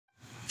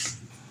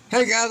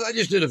Hey guys, I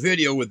just did a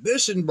video with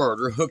this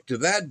inverter hooked to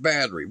that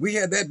battery. We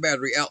had that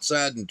battery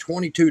outside in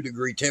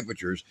 22-degree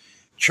temperatures,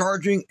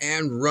 charging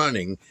and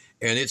running,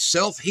 and it's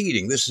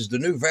self-heating. This is the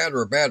new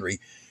Vatrer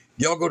battery.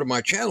 Y'all go to my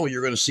channel,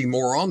 you're going to see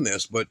more on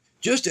this, but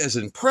just as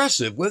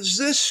impressive was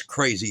this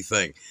crazy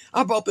thing.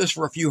 I bought this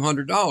for a few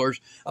 $100s.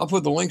 I'll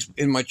put the links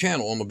in my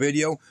channel on the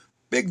video.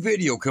 Big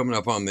video coming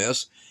up on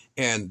this.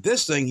 And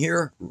this thing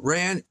here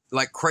ran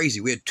like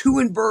crazy. We had two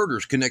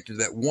inverters connected to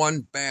that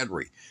one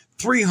battery.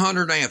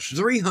 300 amps,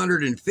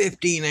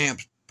 315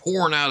 amps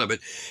pouring out of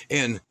it.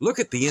 And look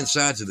at the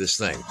insides of this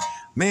thing.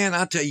 Man,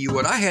 I tell you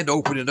what, I had to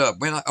open it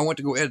up. Man, I went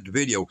to go edit the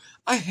video.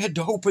 I had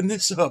to open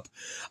this up.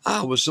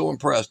 I was so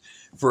impressed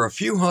for a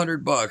few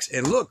 $100.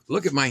 And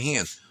look at my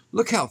hands.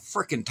 Look how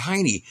freaking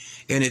tiny.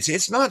 And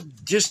it's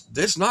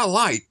not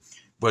light,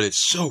 but it's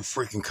so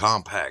freaking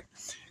compact.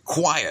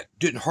 Quiet.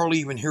 Didn't hardly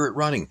even hear it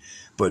running.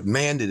 But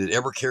man, did it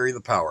ever carry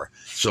the power.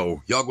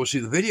 So y'all go see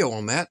the video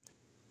on that.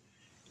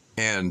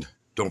 And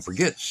don't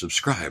forget,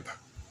 subscribe.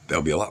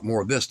 There'll be a lot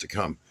more of this to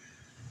come.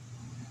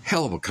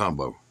 Hell of a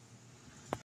combo.